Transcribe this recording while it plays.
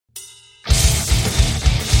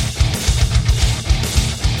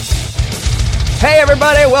Hey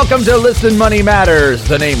everybody, welcome to Listen Money Matters.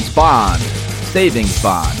 The name's Bond, Savings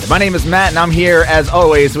Bond. My name is Matt and I'm here as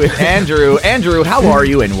always with Andrew. Andrew, how are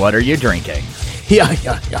you and what are you drinking? Yeah.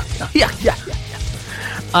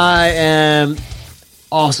 I am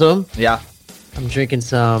awesome. Yeah. I'm drinking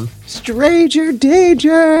some Stranger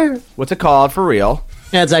Danger. What's it called for real?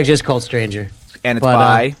 Yeah, it's actually just called Stranger. And it's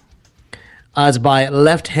by? It's by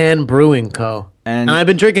Left Hand Brewing Co. And I've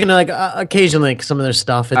been drinking occasionally some of their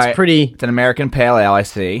stuff. It's pretty. It's an American Pale Ale, I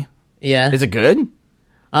see. Yeah. Is it good?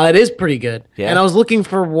 It is pretty good. Yeah. And I was looking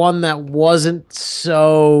for one that wasn't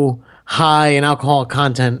so high in alcohol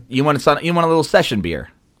content. You want a little session beer?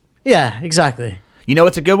 Yeah, exactly. You know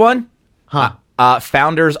what's a good one? Huh.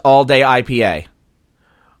 Founders All Day IPA.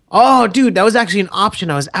 Oh, dude, that was actually an option.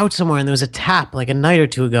 I was out somewhere and there was a tap like a night or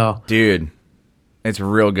two ago. Dude, it's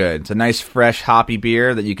real good. It's a nice, fresh, hoppy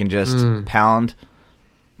beer that you can just pound.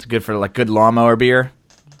 It's good for like good lawnmower beer.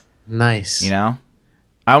 Nice. You know?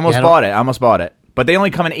 I almost bought it. But they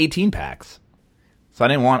only come in 18 packs. So I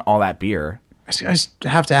didn't want all that beer. I just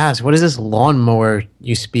have to ask, what is this lawnmower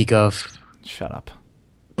you speak of? Shut up.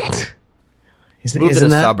 Isn't Move to the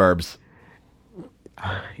that suburbs.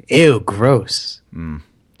 Ew, gross.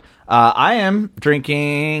 I am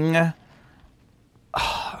drinking...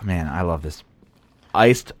 Oh, man, I love this.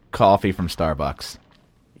 Iced coffee from Starbucks.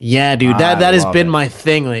 Yeah, dude, that has been my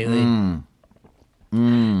thing lately.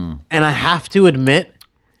 And I have to admit,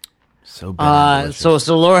 so bad. so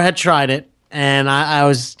Laura had tried it, and I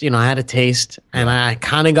was, I had a taste, and I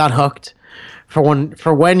kind of got hooked for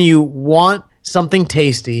when you want something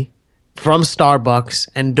tasty from Starbucks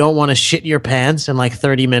and don't want to shit your pants in like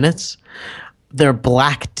 30 minutes. Their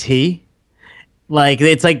black tea. Like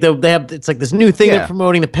it's like it's like this new thing they're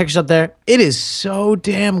promoting, the pictures up there. It is so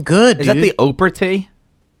damn good. Is that the Oprah tea?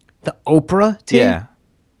 The Oprah tea? Yeah.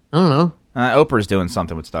 I don't know. Oprah's doing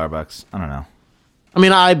something with Starbucks. I don't know. I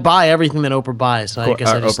mean, I buy everything that Oprah buys, so I guess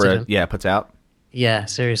I just Oprah, didn't. puts out. Yeah,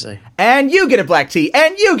 seriously. And you get a black tea,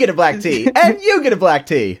 and you get a black tea, and you get a black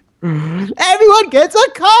tea. Everyone gets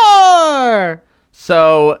a car!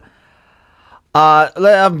 So,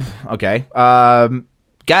 okay.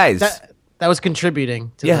 Guys. That was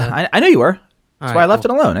contributing to I know you were. That's why I left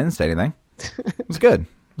cool. it alone. I didn't say anything. It was good. It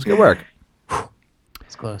was good work.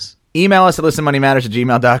 It's close. Email us at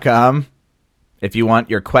listenmoneymatters@gmail.com if you want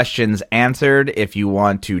your questions answered, if you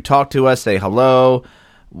want to talk to us, say hello,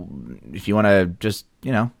 if you want to just,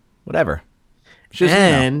 whatever.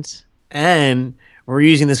 And we're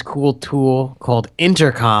using this cool tool called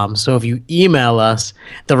Intercom. So if you email us,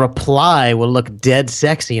 the reply will look dead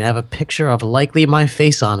sexy and have a picture of likely my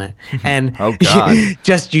face on it. And oh God, you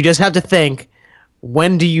just have to think,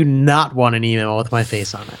 when do you not want an email with my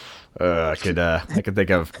face on it? I could think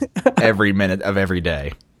of every minute of every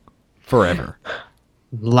day, forever.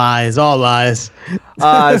 Lies, all lies.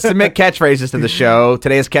 Submit catchphrases to the show.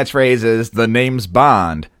 Today's catchphrase is "The name's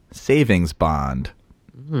Bond, Savings Bond."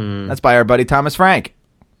 That's by our buddy Thomas Frank.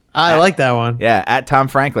 I like that one. Yeah, at Tom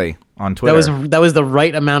Frankly on Twitter. That was the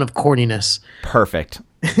right amount of corniness. Perfect.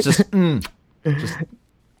 Just,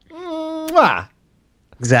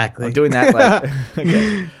 Exactly. I'm doing that.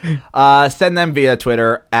 Okay. Send them via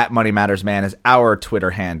Twitter. At Money Matters Man is our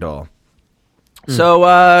Twitter handle.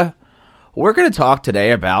 So we're going to talk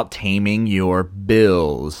today about taming your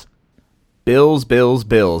bills. Bills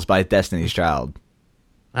by Destiny's Child.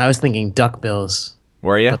 I was thinking duck bills.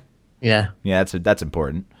 Were you? Yeah. Yeah, that's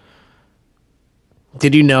important.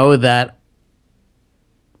 Did you know that?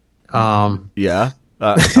 Yeah. I'm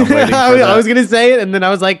waiting for I was gonna say it, and then I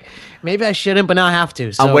was like, maybe I shouldn't, but now I have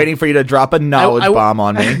to. So I'm waiting for you to drop a knowledge bomb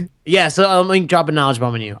on me. Yeah, so I'm going to drop a knowledge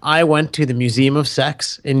bomb on you. I went to the Museum of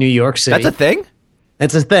Sex in New York City. That's a thing?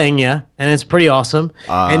 It's a thing, yeah, and it's pretty awesome.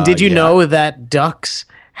 And did you know that ducks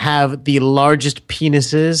have the largest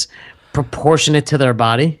penises proportionate to their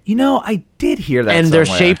body? I did hear that. And they're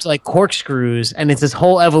shaped like corkscrews, and it's this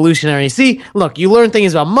whole evolutionary. See, look, you learn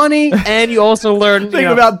things about money, and you also learn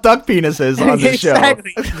about duck penises on this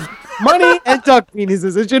exactly. show. Money and duck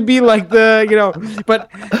penises. It should be like But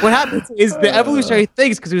what happens is the evolutionary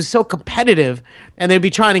things, because it was so competitive, and they'd be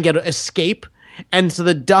trying to escape. And so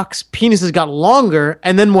the ducks' penises got longer,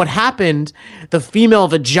 and then what happened? The female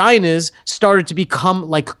vaginas started to become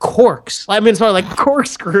like corks. Like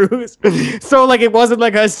corkscrews. So like it wasn't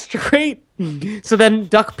like a straight. So then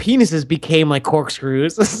duck penises became like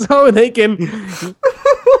corkscrews, so they can.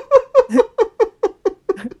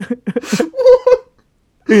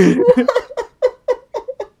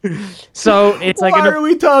 So it's like. Why are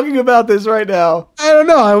we talking about this right now? I don't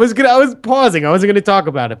know. I was pausing. I wasn't gonna talk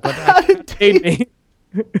about it, but it made me.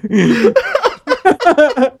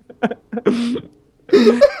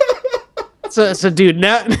 So, dude,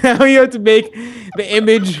 now you have to make the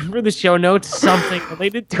image for the show notes something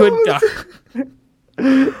related to a duck.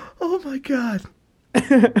 Oh my god.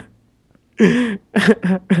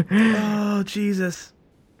 Oh Jesus.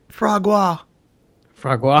 Frogwa.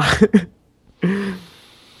 Frogwa.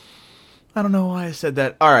 I don't know why I said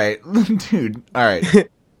that. All right, dude. All right.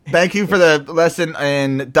 Thank you for the lesson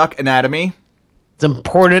in duck anatomy. It's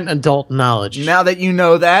important adult knowledge. Now that you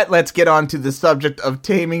know that, let's get on to the subject of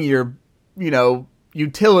taming your,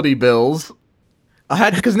 utility bills.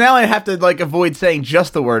 Because now I have to avoid saying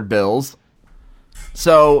just the word bills.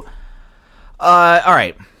 So, all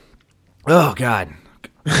right. Oh God,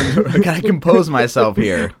 I gotta compose myself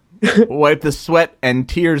here. Wipe the sweat and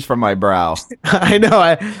tears from my brow. I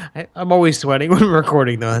know. I'm always sweating when we're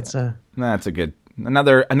recording, though. That's a good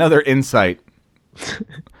another insight.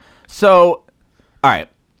 So, all right.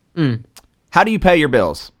 How do you pay your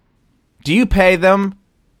bills? Do you pay them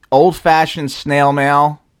old-fashioned snail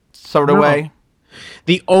mail sort of way?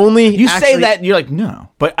 The only you say that you're like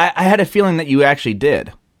no, but I had a feeling that you actually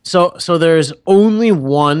did. So there's only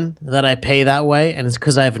one that I pay that way, and it's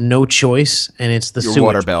because I have no choice, and it's the Your sewage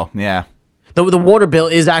water bill. Yeah. The water bill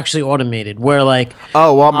is actually automated, where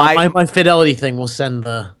my Fidelity thing will send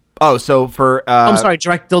the. Oh, so for I'm sorry,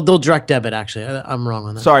 they'll direct debit. Actually, I'm wrong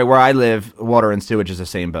on that. Sorry, where I live, water and sewage is the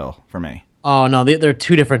same bill for me. Oh no, they're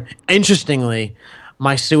two different. Interestingly,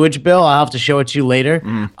 my sewage bill, I'll have to show it to you later.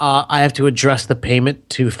 I have to address the payment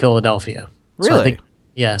to Philadelphia. Really? So I think,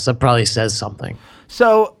 yes, that probably says something.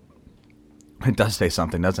 So, it does say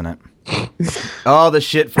something, doesn't it? All the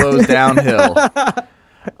shit flows downhill.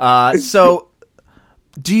 So,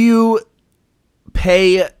 do you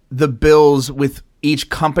pay the bills with each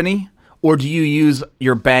company, or do you use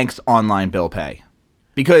your bank's online bill pay?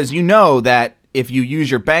 Because you know that if you use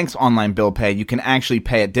your bank's online bill pay, you can actually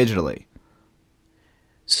pay it digitally.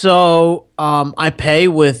 So, I pay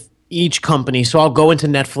with each company. So I'll go into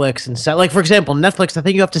Netflix and set, like, for example, Netflix, I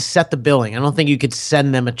think you have to set the billing. I don't think you could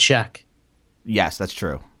send them a check. Yes, that's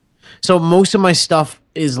true. So most of my stuff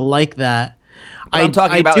is like that. I'm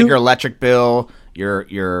talking about like your electric bill,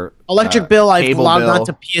 your electric bill. I've logged bill. on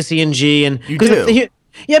to PSE&G, and you do.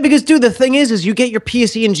 Yeah, because dude, the thing is you get your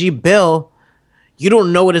PSE&G bill, you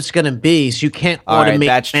don't know what it's going to be, so you can't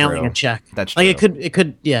automate mailing a check. That's true. Like it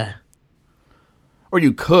could, yeah. Or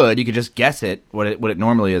you could just guess it what it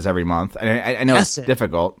normally is every month. I know it's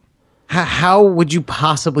difficult. How would you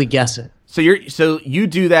possibly guess it? So you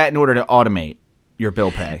do that in order to automate your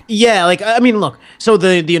bill pay. Yeah, like I mean, look. So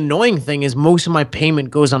the annoying thing is most of my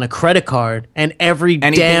payment goes on a credit card, and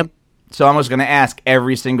So I was going to ask,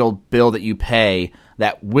 every single bill that you pay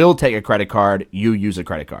that will take a credit card, you use a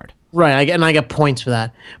credit card. Right, I get points for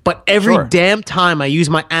that. But every damn time I use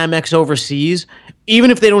my Amex overseas,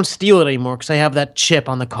 even if they don't steal it anymore because I have that chip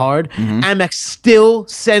on the card, Amex still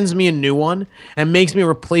sends me a new one and makes me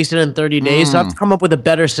replace it in 30 days. So I have to come up with a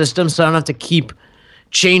better system so I don't have to keep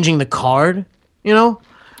changing the card, you know?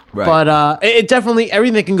 Right. But it definitely,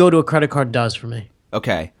 everything that can go to a credit card does for me.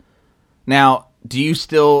 Okay. Now, do you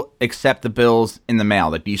still accept the bills in the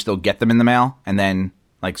mail? Like, do you still get them in the mail and then,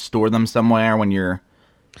 like, store them somewhere when you're...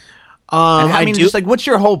 just like, what's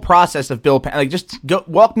your whole process of bill pay? Like, just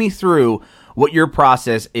walk me through what your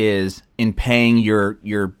process is in paying your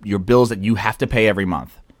bills that you have to pay every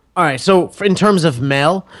month. All right. So in terms of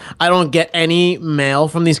mail, I don't get any mail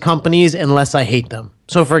from these companies unless I hate them.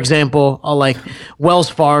 So for example, I'll like Wells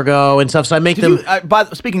Fargo and stuff. So I make them.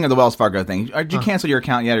 Speaking of the Wells Fargo thing, did you cancel your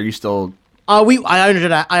account yet? Or are you still? I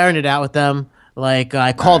earned it out with them. Like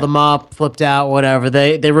I called them up, flipped out, whatever.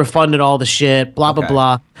 They refunded all the shit. Blah blah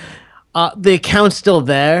blah. The account's still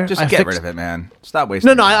there. Just get rid of it, man. Stop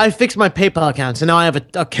wasting. No, I fixed my PayPal account, so now I have an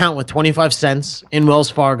account with 25 cents in Wells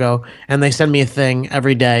Fargo, and they send me a thing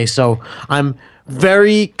every day. So I'm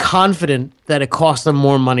very confident that it costs them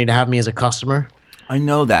more money to have me as a customer. I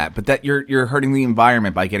know that, but that you're hurting the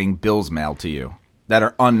environment by getting bills mailed to you that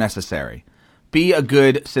are unnecessary. Be a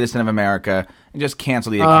good citizen of America and just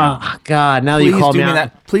cancel the account. Oh God! Now that you called me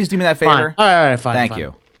out, please do me that favor. Fine. All right, fine. Thank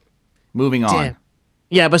you. Moving on. Damn.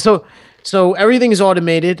 Yeah, but so everything is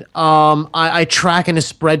automated. I track in a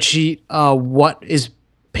spreadsheet what is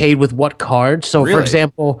paid with what card. So really? For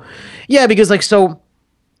example, yeah, because like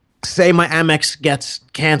say my Amex gets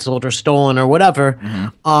canceled or stolen or whatever,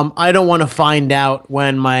 I don't want to find out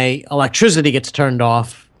when my electricity gets turned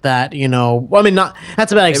off. That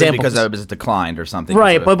that's a bad example because it was declined or something.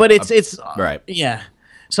 Right, but it's right. Yeah.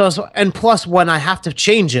 So and plus when I have to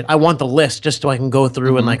change it, I want the list just so I can go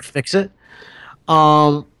through and like fix it.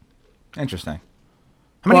 Interesting.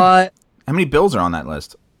 How many bills are on that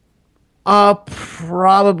list?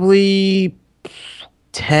 Probably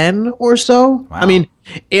 10 or so. Wow. I mean,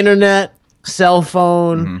 internet, cell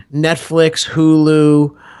phone, Netflix,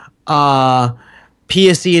 Hulu,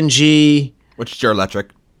 PSE&G, Which is your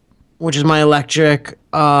electric. which is my electric,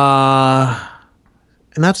 and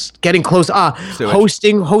that's getting close.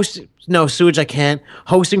 Sewage. No, sewage I can't.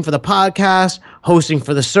 Hosting for the podcast, hosting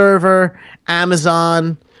for the server,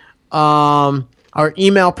 Amazon, our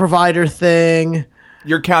email provider thing.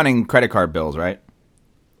 You're counting credit card bills, right?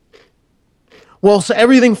 Well, so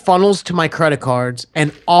everything funnels to my credit cards,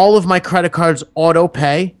 and all of my credit cards auto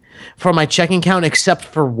pay for my checking account except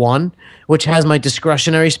for one, which has my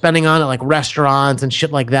discretionary spending on it, like restaurants and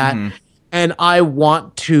shit like that. And I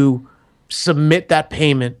want to submit that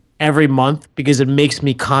payment every month because it makes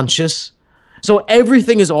me conscious. So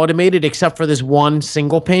everything is automated except for this one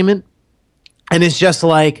single payment. And it's just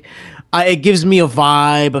like, it gives me a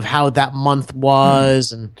vibe of how that month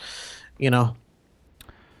was, and, you know.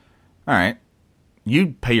 All right.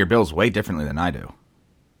 You pay your bills way differently than I do.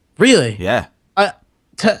 Really? Yeah.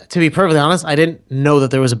 To be perfectly honest, I didn't know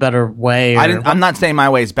that there was a better way. I'm not saying my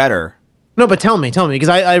way is better. No, but tell me, because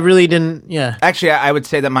I really didn't. Yeah. Actually, I would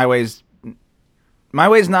say that my way's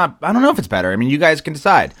not. I don't know if it's better. I mean, you guys can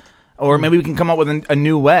decide, or maybe we can come up with a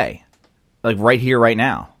new way, like right here, right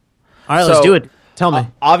now. All right, let's do it. Tell me.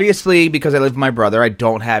 Obviously, because I live with my brother, I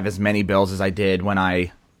don't have as many bills as I did when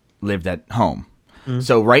I lived at home.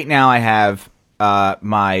 So right now, I have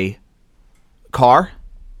my car.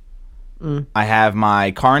 I have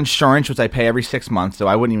my car insurance, which I pay every 6 months, so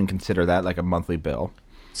I wouldn't even consider that like a monthly bill.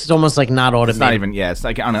 It's almost like not automated. It's not even. Yeah, it's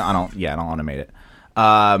like I don't automate it.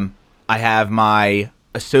 I have my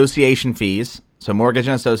association fees, so mortgage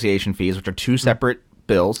and association fees, which are two separate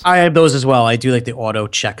bills. I have those as well. I do like the auto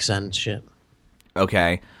check send shit.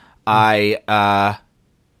 Okay, that's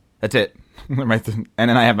it. And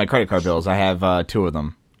then I have my credit card bills. I have two of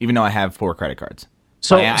them, even though I have 4 credit cards.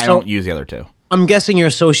 So I don't use the other 2. I'm guessing your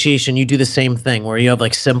association, you do the same thing where you have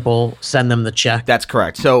like simple send them the check. That's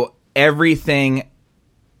correct. So everything.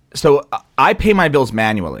 So I pay my bills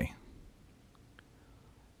manually.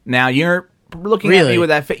 Now you're looking at me with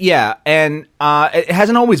that. Yeah, and it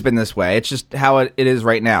hasn't always been this way. It's just how it is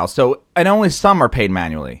right now. So, and only some are paid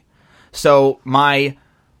manually. So my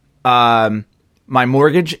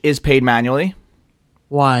mortgage is paid manually.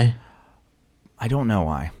 Why? I don't know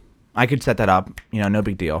why. I could set that up. No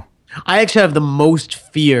big deal. I actually have the most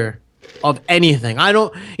fear of anything. I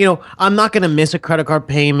don't, I'm not going to miss a credit card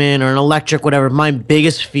payment or an electric, whatever. My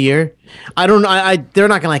biggest fear, they're not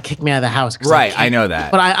going to like kick me out of the house. Right, I know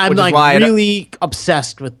that. But I'm like really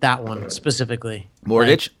obsessed with that one specifically.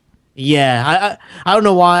 Mortgage? Yeah, I don't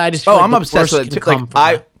know why. I just feel I'm obsessed with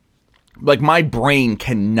it. Like my brain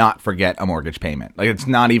cannot forget a mortgage payment. Like it's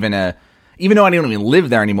not even even though I don't even live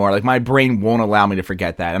there anymore, like my brain won't allow me to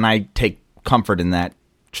forget that. And I take comfort in that,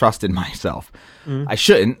 trust in myself. I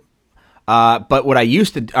shouldn't. But what I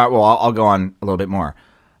used to, I'll go on a little bit more.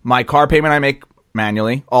 My car payment I make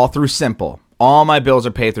manually, all through Simple. All my bills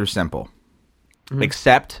are paid through Simple,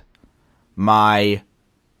 except my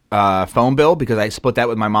phone bill, because I split that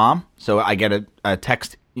with my mom. So I get a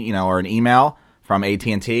text, or an email from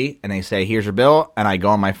AT&T, and they say, "Here's your bill," and I go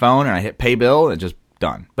on my phone and I hit pay bill, and it's just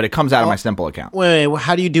done. But it comes out of my Simple account. Wait,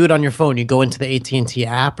 how do you do it on your phone? You go into the AT&T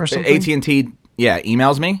app or something? AT&T,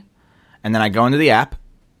 emails me, and then I go into the app.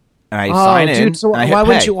 And I sign in. So and I hit why pay.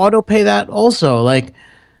 wouldn't you auto pay that also? Like,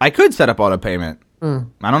 I could set up auto payment. I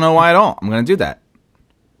don't know why I don't. I'm going to do that.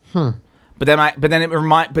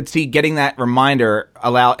 But see, getting that reminder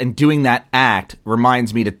and doing that act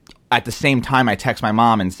reminds me to, at the same time, I text my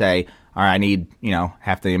mom and say, "All right, I need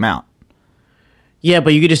half the amount." Yeah,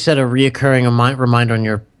 but you could just set a reoccurring reminder on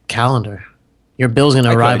your calendar. Your bill's going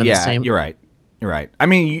to arrive in the same. You're right. I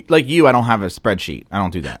mean, I don't have a spreadsheet. I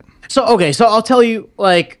don't do that. So I'll tell you,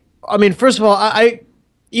 first of all, I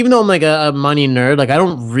even though I'm like a money nerd, like I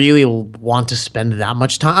don't really want to spend that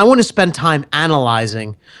much time. I want to spend time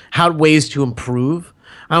analyzing ways to improve.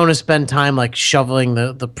 I want to spend time like shoveling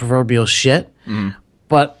the proverbial shit.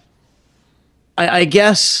 But I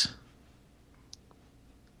guess,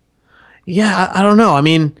 yeah, I don't know. I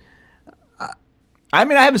mean, I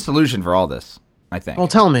have a solution for all this, I think. Well,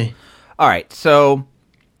 tell me. All right, so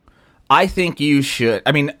I think you should.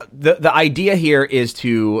 I mean, the idea here is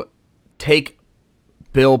to take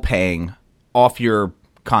bill paying off your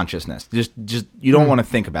consciousness. Just you don't want to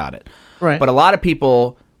think about it. Right. But a lot of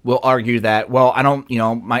people will argue that, well, I don't,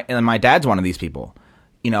 my dad's one of these people,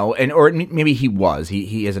 or maybe he was.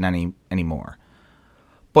 He isn't anymore.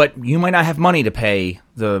 But you might not have money to pay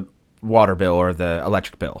the water bill or the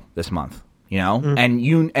electric bill this month, and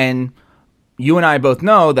you and I both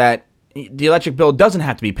know that the electric bill doesn't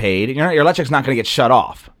have to be paid. Your electric's not going to get shut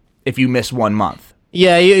off if you miss 1 month.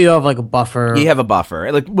 Yeah, you have like a buffer. You have a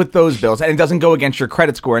buffer, like with those bills, and it doesn't go against your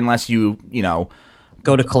credit score unless you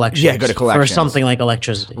go to collections. Yeah, go to collections for something like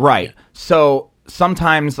electricity. Right. So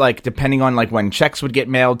sometimes, like, depending on like when checks would get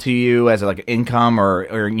mailed to you as like income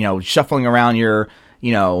or shuffling around your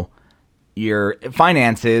your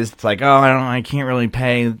finances, it's like, oh, I can't really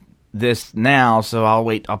pay this now, so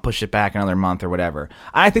I'll push it back another month or whatever.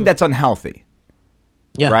 I think that's unhealthy.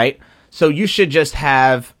 Yeah. Right? So you should just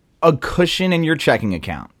have a cushion in your checking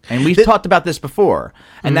account. And we've talked about this before.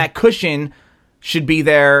 And that cushion should be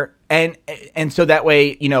there and so that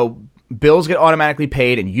way, bills get automatically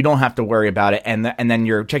paid and you don't have to worry about it, and then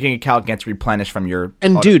your checking account gets replenished from your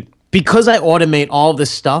dude, because I automate all of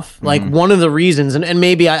this stuff, like one of the reasons, and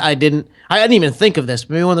maybe I didn't even think of this,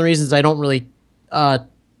 but maybe one of the reasons I don't really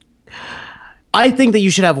I think that you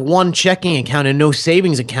should have one checking account and no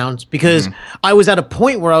savings accounts, because I was at a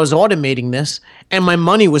point where I was automating this and my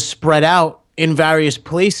money was spread out in various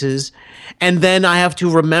places, and then I have to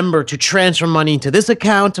remember to transfer money into this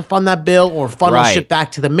account to fund that bill or funnel shit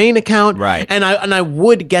back to the main account. Right. And I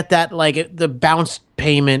would get that, like, the bounce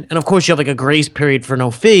payment, and of course you have like a grace period for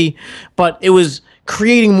no fee, but it was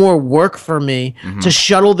creating more work for me to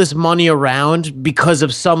shuttle this money around because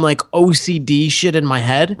of some like OCD shit in my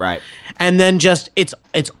head. Right. And then just it's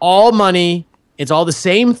all money. It's all the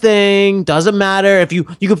same thing. Doesn't matter if you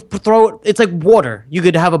could throw it. It's like water. You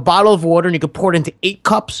could have a bottle of water and you could pour it into 8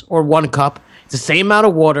 cups or 1 cup. It's the same amount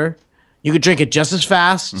of water. You could drink it just as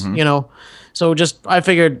fast, So I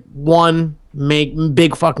figured one make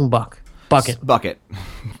big fucking bucket. Bucket.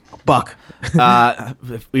 Buck.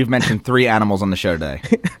 We've mentioned 3 animals on the show today.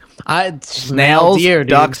 Snails, deer,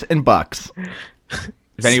 ducks, and bucks.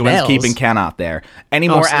 If anyone's Snails. keeping count out there. Any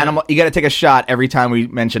more animal, you got to take a shot every time we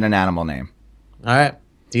mention an animal name. All right.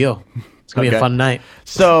 Deal. It's going to be a fun night.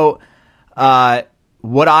 So,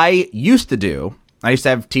 what I used to do, I used to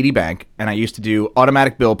have TD Bank, and I used to do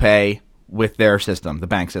automatic bill pay with their system, the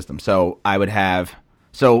bank system. So,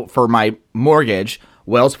 for my mortgage,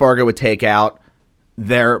 Wells Fargo would take out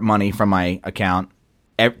their money from my account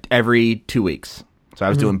every 2 weeks. So I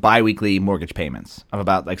was doing bi-weekly mortgage payments of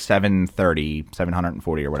about like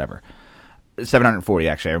 $740 or whatever. $740,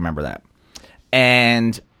 actually, I remember that.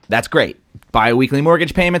 And that's great. Bi-weekly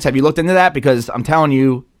mortgage payments. Have you looked into that? Because I'm telling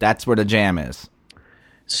you, that's where the jam is.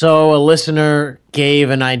 So a listener gave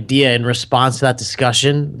an idea in response to that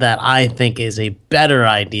discussion that I think is a better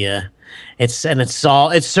idea. It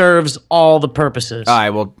serves all the purposes. All right,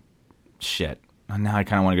 well, shit. Now I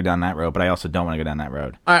kind of want to go down that road, but I also don't want to go down that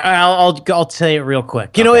road. I'll say it real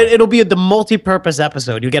quick. It'll be the multi-purpose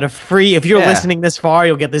episode. You get a free, if you're listening this far,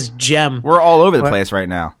 you'll get this gem. We're all over the place right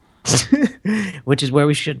now. Which is where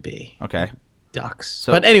we should be. Okay. Ducks.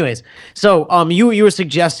 But anyways, so you were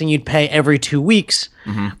suggesting you'd pay every 2 weeks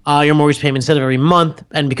your mortgage payment instead of every month,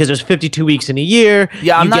 and because there's 52 weeks in a year.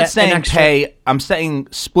 Yeah, I'm not saying pay. I'm saying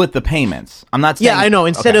split the payments. I'm not saying. Yeah, I know.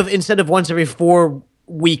 Instead of once every 4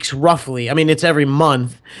 weeks, roughly. I mean, it's every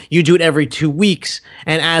month. You do it every 2 weeks,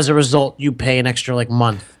 and as a result, you pay an extra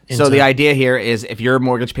month. So the idea here is, if your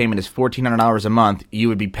mortgage payment is $1,400 a month, you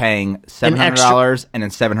would be paying $700 and then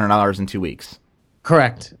 $700 in 2 weeks.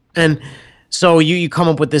 Correct. And so you come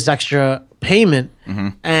up with this extra payment,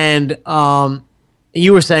 and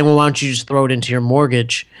you were saying, well, why don't you just throw it into your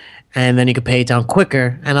mortgage, and then you could pay it down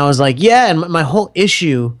quicker? And I was like, yeah. And my whole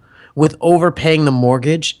issue with overpaying the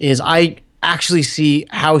mortgage is I actually see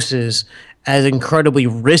houses as incredibly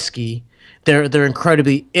risky. They're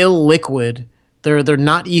incredibly illiquid. They're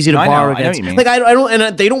not easy to borrow against. I know what you mean. I don't,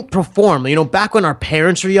 and they don't perform. Back when our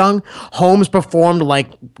parents were young, homes performed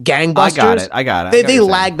like gangbusters. I got it. They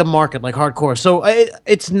lag the market like hardcore. So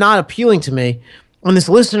it's not appealing to me. And this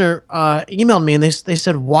listener emailed me and they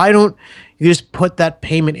said, why don't you just put that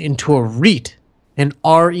payment into a REIT? An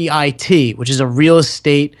REIT, which is a real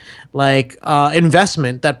estate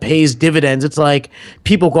investment that pays dividends. It's like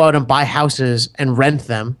people go out and buy houses and rent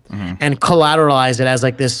them and collateralize it as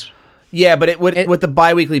like this. Yeah, but what the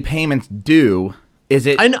biweekly payments do is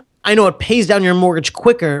it. I know it pays down your mortgage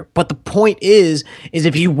quicker, but the point is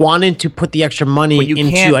if you wanted to put the extra money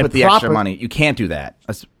extra money. You can't do that.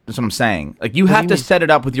 That's what I'm saying. Like, you have to set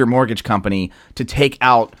it up with your mortgage company to take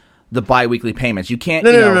out the biweekly payments. You can't.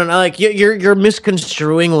 No. Like, you're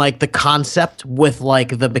misconstruing like the concept with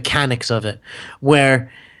like the mechanics of it.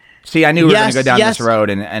 Where, see, I knew we were going to go down this road,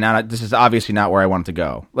 and this is obviously not where I wanted to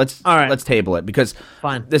go. Let's table it, because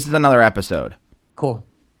this is another episode. Cool.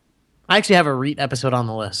 I actually have a REIT episode on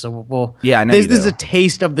the list, so we'll. Yeah, I know. This is a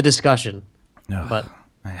taste of the discussion. But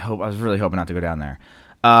I was really hoping not to go down there.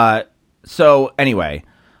 So anyway,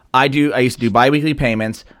 I used to do biweekly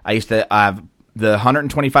payments. I used to have the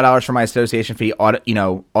 $125 for my association fee,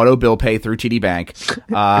 auto bill pay through TD Bank.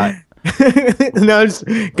 No,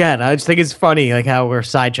 God, I just think it's funny, like how we're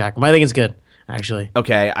sidetracked. But I think it's good, actually.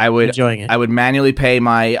 Okay, I would Enjoying it. I would manually pay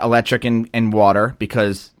my electric and water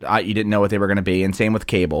because you didn't know what they were going to be, and same with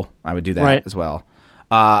cable. I would do that as well.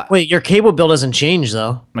 Wait, your cable bill doesn't change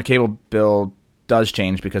though. My cable bill does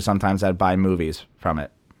change because sometimes I'd buy movies from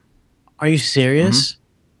it. Are you serious?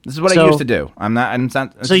 This is what I used to do. I'm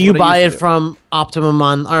not. So you buy it from Optimum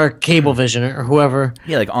or Cablevision or whoever.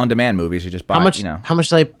 Yeah, like on-demand movies. You just buy. How much? How much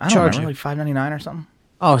do they I don't charge remember, you? like $5.99 or something.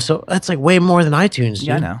 Oh, so that's like way more than iTunes, dude.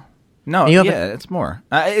 Yeah, I know. No, You have it's more.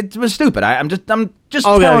 It was stupid. I'm just Okay,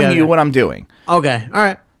 telling you okay. what I'm doing. Okay, all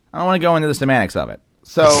right. I don't want to go into the semantics of it.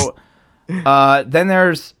 So, then there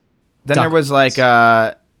was like you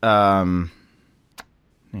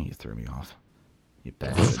threw me off. You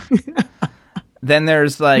bastard. Then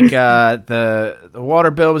there's like the water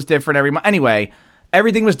bill was different every month. Anyway,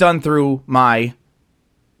 everything was done through my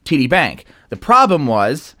TD Bank. The problem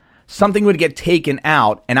was something would get taken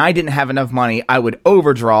out, and I didn't have enough money. I would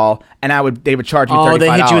overdraw, and they would charge me $35. They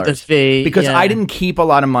hit you with the fee because I didn't keep a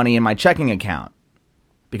lot of money in my checking account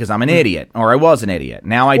because I'm an idiot, or I was an idiot.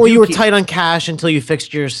 Now I do. Well, you were tight on cash until you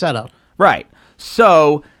fixed your setup. Right.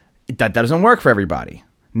 So that doesn't work for everybody.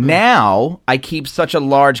 Now I keep such a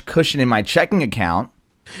large cushion in my checking account.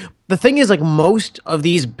 The thing is, like, most of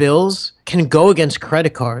these bills can go against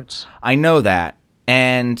credit cards. I know that,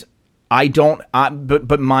 and I don't.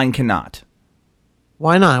 But mine cannot.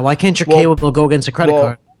 Why not? Why can't your cable bill go against a credit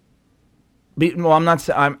card? I'm not.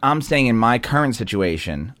 I'm saying in my current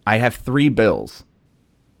situation, I have 3 bills,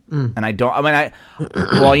 and I don't. I mean,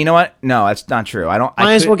 well, you know what? No, that's not true. I don't.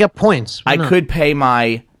 Might as well get points. Why I not? could pay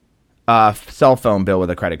my cell phone bill with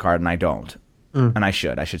a credit card, and I don't. And I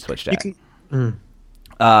should. I should switch that.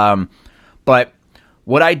 But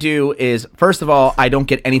what I do is, first of all, I don't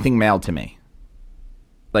get anything mailed to me,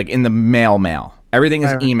 like in the mail. Everything is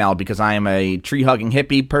emailed because I am a tree-hugging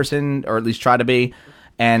hippie person, or at least try to be.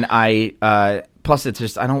 And plus it's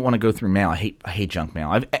just, I don't want to go through mail. I hate junk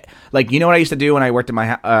mail. Like, you know what I used to do when I worked at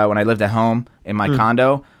when I lived at home in my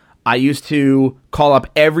condo? I used to call up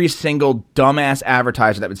every single dumbass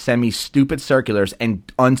advertiser that would send me stupid circulars and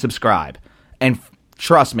unsubscribe. And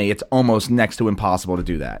trust me, it's almost next to impossible to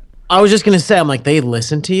do that. I was just gonna say, I'm like, they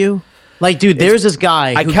listen to you. Like, dude, there's this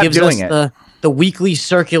guy who gives us the weekly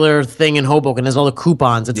circular thing in Hoboken. Has all the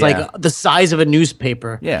coupons. It's like the size of a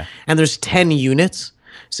newspaper. Yeah. And there's 10 units.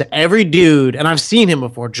 So every dude, and I've seen him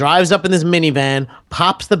before, drives up in this minivan,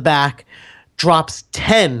 pops the back, drops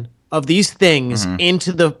 10 of these things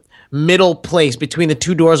into the middle place between the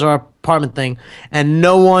 2 doors of our apartment thing, and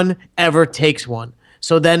no one ever takes one.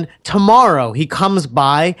 So then tomorrow he comes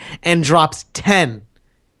by and drops 10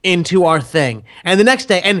 into our thing. And the next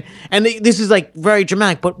day, and this is like very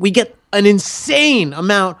dramatic, but we get an insane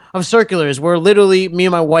amount of circulars where literally me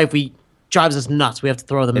and my wife, drives us nuts. We have to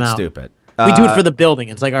throw them out. It's stupid. We do it for the building.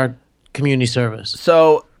 It's like our community service.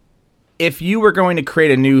 So if you were going to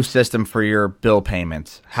create a new system for your bill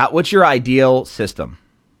payments, what's your ideal system?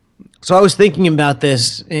 So I was thinking about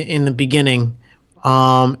this in the beginning,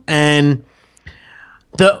 and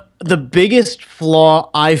the biggest flaw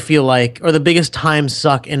I feel like, or the biggest time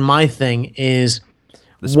suck in my thing is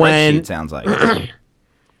the spreadsheet sounds like.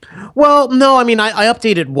 Well, no, I mean I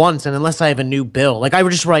update it once, and unless I have a new bill, like I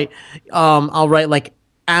would just write, I'll write like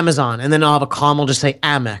Amazon, and then I'll have a column. I'll just say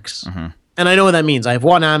Amex, and I know what that means. I have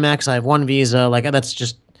one Amex, I have one Visa, like that's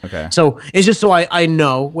just okay. So it's just so I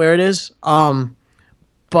know where it is.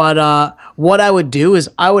 But what I would do is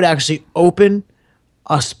I would actually open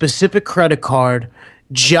a specific credit card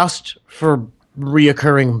just for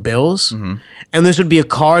reoccurring bills. And this would be a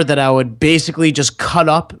card that I would basically just cut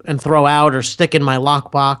up and throw out or stick in my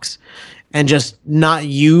lockbox and just not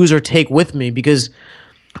use or take with me because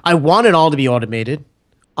I want it all to be automated.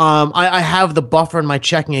 I have the buffer in my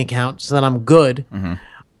checking account so that I'm good.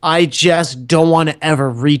 I just don't want to ever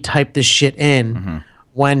retype this shit in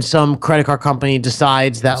when some credit card company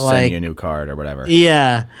decides that send you a new card or whatever.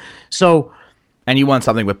 Yeah. So. And you want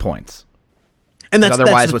something with points. And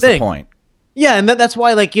otherwise, what's the point? Yeah, and that's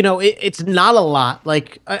why, like, you know, it's not a lot.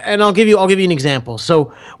 Like, and I'll give you an example.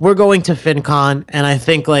 So we're going to FinCon, and I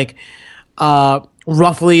think like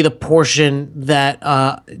roughly the portion that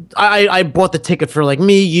I bought the ticket for like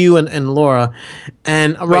me, you, and Laura,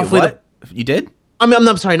 and roughly what? You did?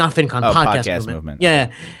 I'm sorry, not FinCon, podcast movement.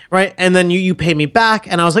 Yeah, right. And then you pay me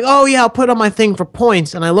back, and I was like, oh yeah, I'll put it on my thing for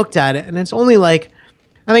points, and I looked at it, and it's only like,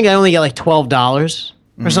 I think I only get like $12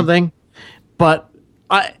 or something, but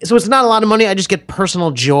So it's not a lot of money. I just get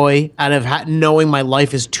personal joy out of knowing my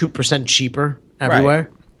life is 2% cheaper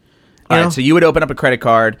everywhere. All right, so you would open up a credit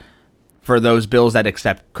card for those bills that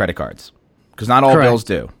accept credit cards, because not all bills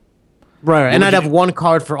do. Right. And I'd have one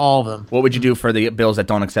card for all of them. What would you do for the bills that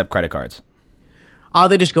don't accept credit cards?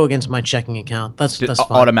 They just go against my checking account. That's fine.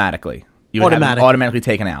 Automatically. You would have them automatically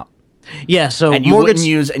taken out. Yeah, so and you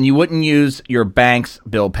wouldn't use your bank's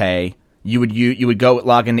bill pay. You would go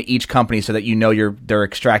log into each company so that you know they're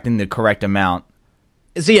extracting the correct amount.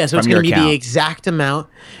 So it's going to be the exact amount.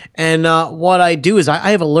 And what I do is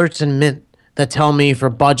I have alerts in Mint that tell me for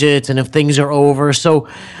budgets and if things are over. So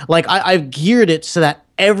like I've geared it so that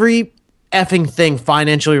every effing thing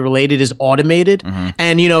financially related is automated.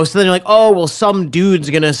 And so then you're like, oh well, some dude's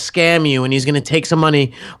gonna scam you and he's gonna take some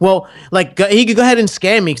money. Well, like he could go ahead and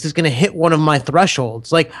scam me because it's gonna hit one of my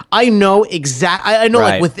thresholds. Like I know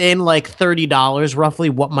like within like $30 roughly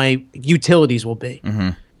what my utilities will be.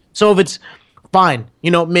 So if it's fine,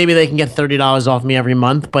 maybe they can get $30 off me every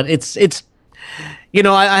month, but it's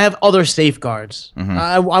I have other safeguards.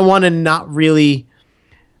 I want to not really,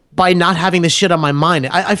 by not having this shit on my mind.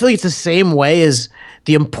 I feel like it's the same way as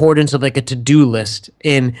the importance of like a to-do list.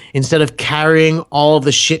 Instead of carrying all of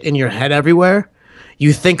the shit in your head everywhere,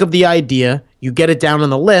 you think of the idea, you get it down on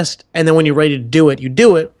the list, and then when you're ready to do it, you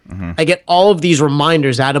do it. I get all of these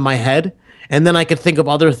reminders out of my head, and then I could think of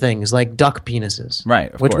other things like duck penises.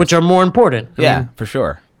 Right, which are more important. Yeah, for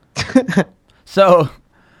sure. So...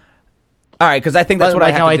 All right, because I think that's what I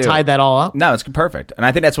have to do. Like how I tied that all up? No, it's perfect. And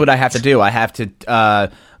I think that's what I have to do. I have to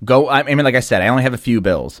go... I mean, like I said, I only have a few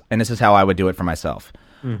bills, and this is how I would do it for myself.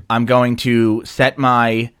 I'm going to set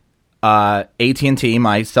my AT&T,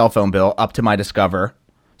 my cell phone bill, up to my Discover,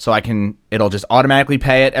 so it'll just automatically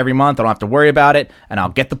pay it every month. I don't have to worry about it, and I'll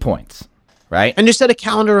get the points, right? And just set a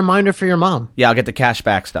calendar reminder for your mom. Yeah, I'll get the cash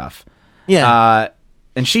back stuff. Yeah.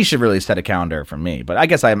 And she should really set a calendar for me, but I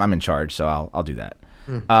guess I'm in charge, so I'll do that.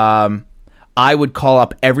 I would call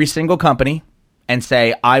up every single company and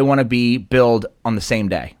say, I want to be billed on the same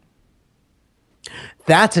day.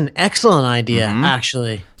 That's an excellent idea,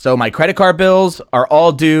 actually. So my credit card bills are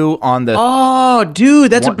all due on the... Oh,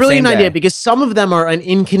 dude, that's a brilliant idea because some of them are on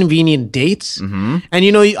inconvenient dates. And,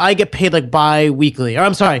 I get paid like bi-weekly. Or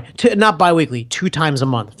I'm sorry, not bi-weekly, 2 times a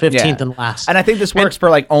month, 15th and last. And I think this works for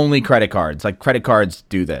like only credit cards. Like credit cards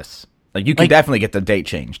do this. Like you can definitely get the date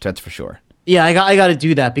changed. That's for sure. Yeah, I got to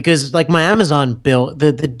do that because like my Amazon bill,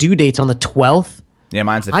 the due date's on the 12th. Yeah,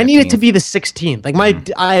 mine's the 15th. I need it to be the 16th. Like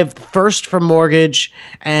I have first for mortgage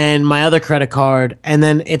and my other credit card, and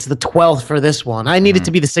then it's the 12th for this one. I need it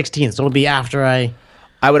to be the 16th, so it'll be after I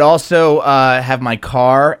would also have my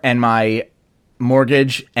car and my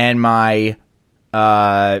mortgage and my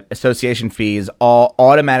association fees all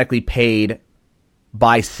automatically paid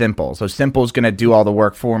by Simple. So Simple's going to do all the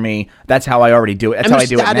work for me. That's how I already do it. That's how I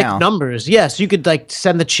do it now. Static numbers. Yes, you could like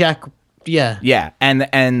send the check. Yeah. Yeah. And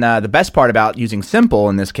the best part about using Simple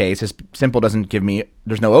in this case is Simple doesn't give me,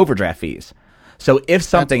 there's no overdraft fees. So if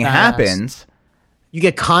something happens, you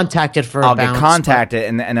get contacted for I'll get contacted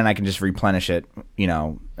and then I can just replenish it,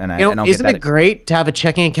 isn't it great to have a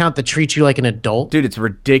checking account that treats you like an adult? Dude, it's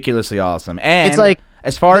ridiculously awesome. And it's like,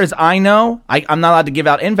 as far as I know, I'm not allowed to give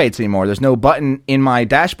out invites anymore. There's no button in my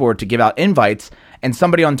dashboard to give out invites. And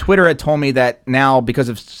somebody on Twitter had told me that now, because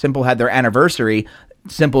of Simple had their anniversary,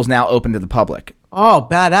 Simple's now open to the public. Oh,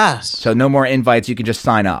 badass. So no more invites. You can just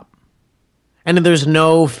sign up. And there's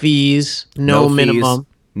no fees, no minimum.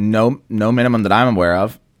 No minimum that I'm aware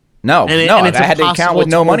of. No, I had the account with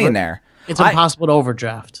no money in there. It's impossible to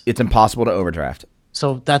overdraft. It's impossible to overdraft.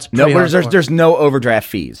 So that's pretty there's no overdraft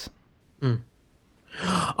fees.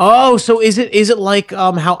 Oh, so is it like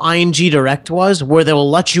how ING Direct was, where they will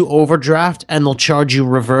let you overdraft and they'll charge you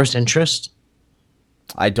reverse interest?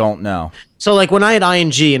 I don't know. So like when I had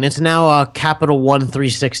ING, and it's now Capital One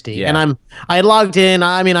 360, and I logged in.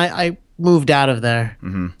 I mean, I moved out of there,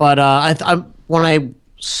 but when I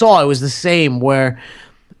saw it was the same, where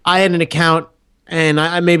I had an account,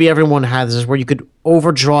 and maybe everyone has this, where you could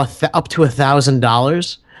overdraw up to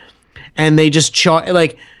 $1,000, and they just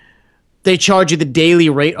charge they charge you the daily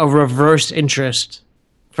rate of reverse interest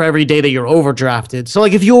for every day that you're overdrafted. So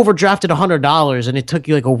like if you overdrafted $100 and it took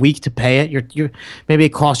you like a week to pay it, you're maybe it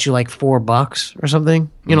cost you like $4 or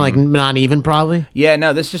something. Like not even probably. Yeah,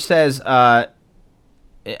 no, this just says I'm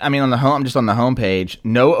just on the home page,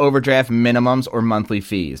 no overdraft minimums or monthly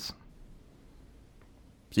fees.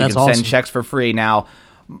 So you can send checks for free. Now,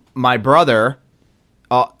 my brother,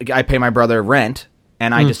 I pay my brother rent,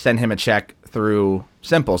 and I just send him a check through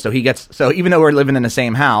Simple. So even though we're living in the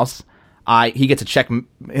same house, he gets a check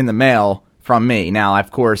in the mail from me. Now, of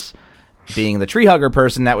course, being the tree hugger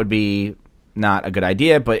person, that would be not a good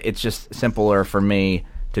idea, but it's just simpler for me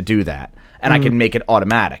to do that. And I can make it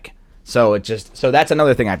automatic. So that's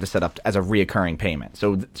another thing I have to set up as a reoccurring payment.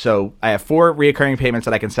 So I have 4 reoccurring payments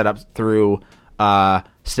that I can set up through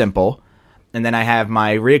Simple. And then I have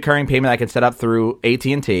my reoccurring payment I can set up through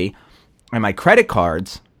AT&T. And my credit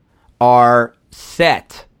cards are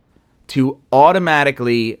set to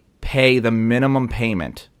automatically pay the minimum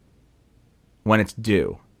payment when it's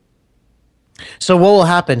due. So what will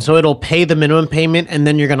happen? So it'll pay the minimum payment, and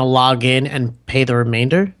then you're going to log in and pay the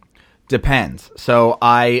remainder? Depends. So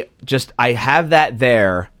I have that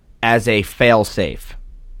there as a fail safe.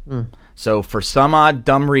 So for some odd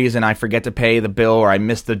dumb reason, I forget to pay the bill or I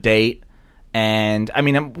miss the date. And I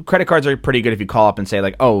mean, credit cards are pretty good if you call up and say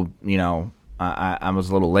like, oh, I was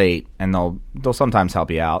a little late, and they'll sometimes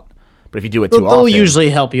help you out. But if you do it too often, they'll usually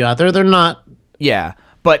help you out. They're not. Yeah,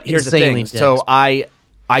 but here's the thing. Dense. So I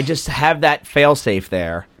just have that fail safe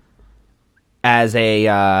there as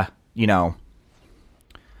a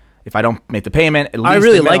if I don't make the payment, at least I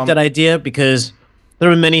really like that idea because there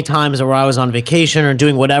were many times where I was on vacation or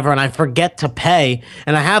doing whatever, and I forget to pay,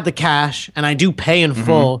 and I have the cash, and I do pay in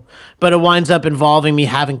full, but it winds up involving me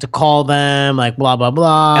having to call them, like blah blah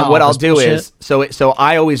blah. And what I'll do is, so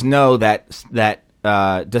I always know that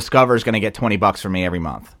Discover is going to get $20 from me every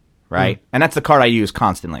month, right? And that's the card I use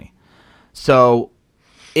constantly. So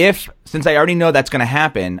since I already know that's going to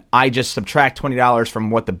happen, I just subtract $20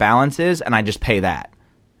 from what the balance is, and I just pay that.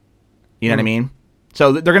 You know what I mean?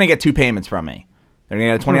 So they're going to get 2 payments from me. They're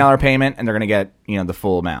going to get a $20 payment, and they're going to get the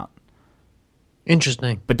full amount.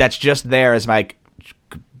 Interesting. But that's just there as like,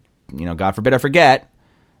 God forbid I forget,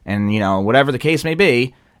 and whatever the case may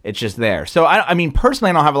be, it's just there. So I mean,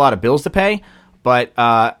 personally, I don't have a lot of bills to pay,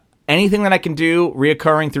 but anything that I can do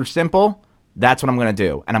reoccurring through Simple, that's what I'm going to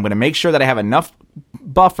do, and I'm going to make sure that I have enough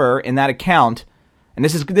buffer in that account. And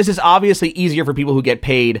this is obviously easier for people who get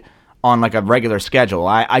paid on like a regular schedule.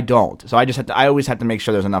 I don't, so I always have to make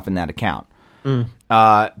sure there's enough in that account.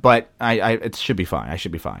 But it should be fine. I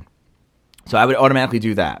should be fine. So I would automatically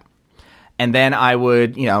do that. And then I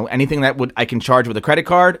would, anything that I can charge with a credit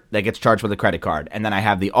card, that gets charged with a credit card. And then I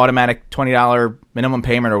have the automatic $20 minimum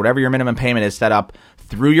payment or whatever your minimum payment is set up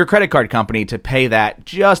through your credit card company to pay that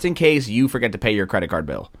just in case you forget to pay your credit card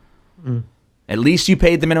bill. At least you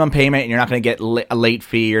paid the minimum payment, and you're not going to get a late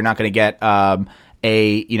fee. You're not going to get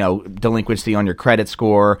delinquency on your credit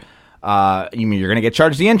score. You're going to get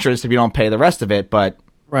charged the interest if you don't pay the rest of it, but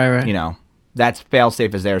right. That's fail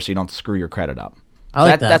safe is there so you don't screw your credit up. I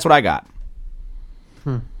like that. That's what I got.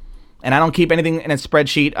 And I don't keep anything in a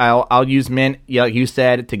spreadsheet. I'll use Mint, like you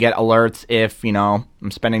said, to get alerts if I'm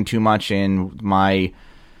spending too much in my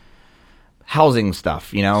housing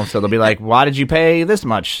stuff. So they'll be like, why did you pay this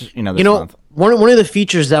much this month? One of the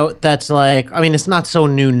features that's like, I mean, it's not so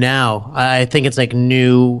new now. I think it's like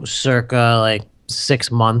new circa like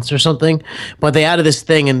 6 months or something. But they added this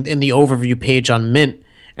thing in the overview page on Mint,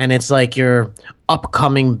 and it's like your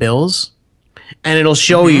upcoming bills, and it'll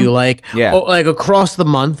show you like across the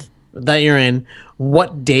month that you're in,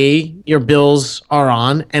 what day your bills are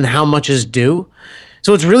on, and how much is due.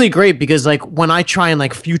 So it's really great because like when I try and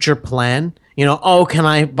like future plan, can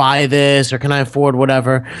I buy this or can I afford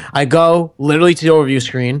whatever? I go literally to the overview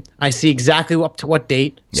screen. I see exactly up to what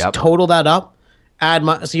date. Yep. Total that up, add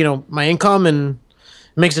my income, and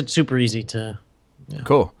it makes it super easy to. Yeah.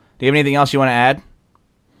 Cool. Do you have anything else you want to add?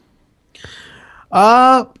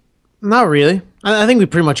 Not really. I think we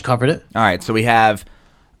pretty much covered it. All right. So we have,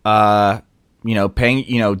 paying,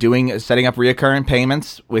 setting up reoccurring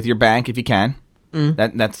payments with your bank if you can.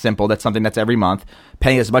 That's simple. That's something that's every month.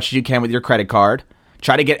 Paying as much as you can with your credit card.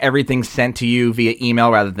 Try to get everything sent to you via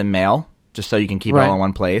email rather than mail, just so you can keep it all in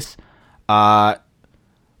one place.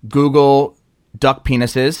 Google duck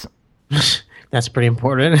penises. That's pretty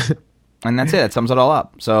important. And that's it. That sums it all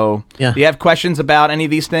up. So, do you have questions about any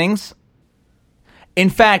of these things? In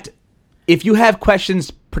fact, if you have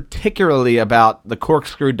questions particularly about the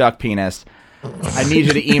corkscrew duck penis, I need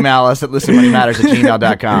you to email us at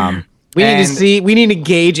listenmoneymatters@gmail.com. We need to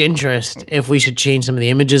gauge interest if we should change some of the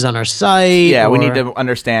images on our site. Yeah, we need to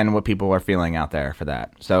understand what people are feeling out there for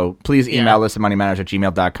that. So please email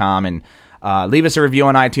listenmoneymatters@gmail.com and leave us a review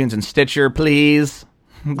on iTunes and Stitcher, please.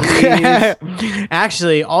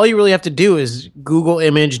 Actually, all you really have to do is Google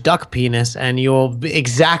image duck penis, and you'll be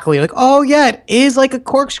exactly like, oh yeah, it is like a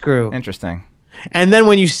corkscrew. Interesting. And then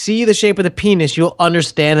when you see the shape of the penis, you'll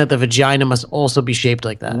understand that the vagina must also be shaped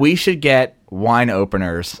like that. We should get wine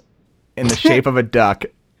openers in the shape of a duck.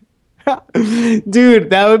 Dude,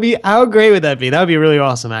 that would be, how great would that be? That would be really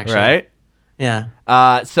awesome, actually. Right?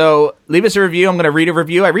 Yeah. So leave us a review. I'm going to read a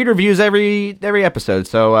review. I read reviews every episode.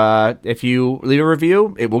 So if you leave a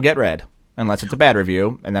review, it will get read, unless it's a bad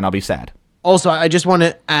review, and then I'll be sad. Also, I just want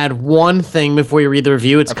to add one thing before you read the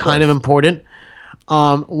review. It's kind of important.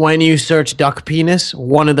 When you search duck penis,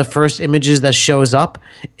 one of the first images that shows up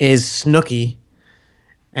is Snooki,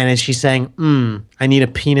 and she's saying, I need a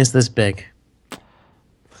penis this big.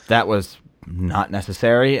 That was not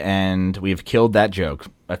necessary, and we've killed that joke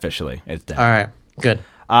officially. It's dead. All right, good.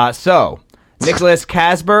 So, Nicholas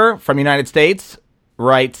Casper from United States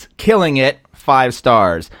writes, "Killing it, 5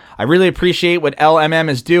 stars. I really appreciate what LMM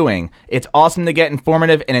is doing. It's awesome to get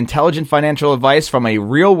informative and intelligent financial advice from a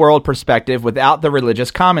real-world perspective without the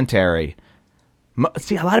religious commentary."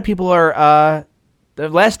 See, a lot of people are... the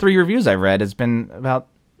last 3 reviews I've read has been about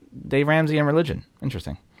Dave Ramsey and religion.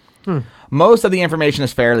 Interesting. Most of the information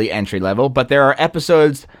is fairly entry-level, but there are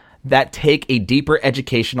episodes that take a deeper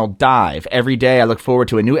educational dive. Every day I look forward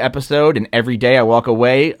to a new episode, and every day I walk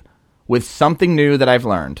away with something new that I've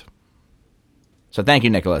learned. So thank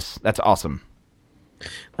you, Nicholas. That's awesome.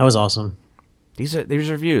 That was awesome. These are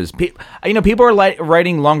reviews. People are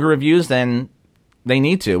writing longer reviews than they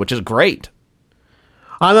need to, which is great.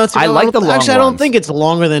 I like the long ones. I don't think it's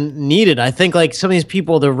longer than needed. I think like some of these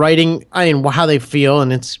people, they're writing, how they feel,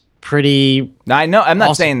 and it's pretty. I know. I'm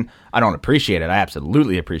not saying I don't appreciate it. I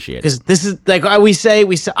absolutely appreciate it. Because this is like we say.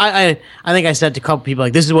 I think I said to a couple people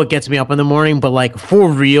like, this is what gets me up in the morning. But like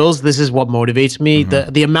for reals, this is what motivates me.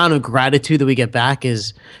 Mm-hmm. The amount of gratitude that we get back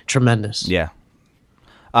is tremendous. Yeah.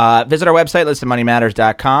 Visit our website,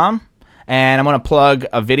 listenmoneymatters.com, and I'm going to plug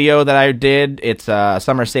a video that I did. It's a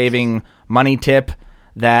summer saving money tip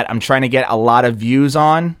that I'm trying to get a lot of views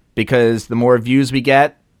on, because the more views we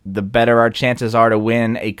get, the better our chances are to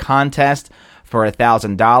win a contest for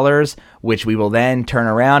 $1,000, which we will then turn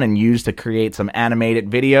around and use to create some animated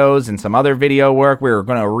videos and some other video work. We're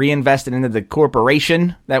going to reinvest it into the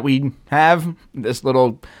corporation that we have, this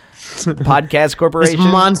little podcast corporation.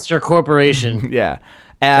 This monster corporation. Yeah.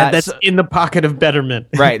 That's in the pocket of Betterment.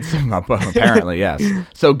 Right. Apparently, yes.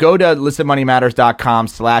 So go to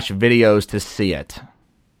listenmoneymatters.com/videos to see it.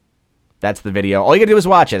 That's the video. All you got to do is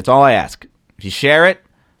watch it. That's all I ask. If you share it,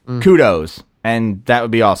 kudos. And that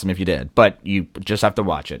would be awesome if you did. But you just have to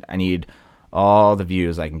watch it. I need all the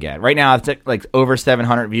views I can get. Right now, it's like over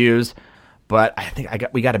 700 views. But I think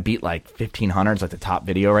we got to beat like 1,500. It's like the top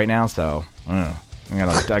video right now. So I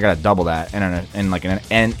got to double that in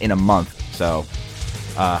a month. So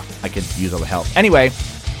I could use all the help. Anyway,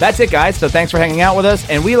 that's it, guys. So thanks for hanging out with us.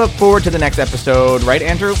 And we look forward to the next episode. Right,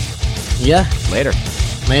 Andrew? Yeah. Later.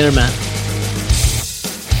 Later, Matt.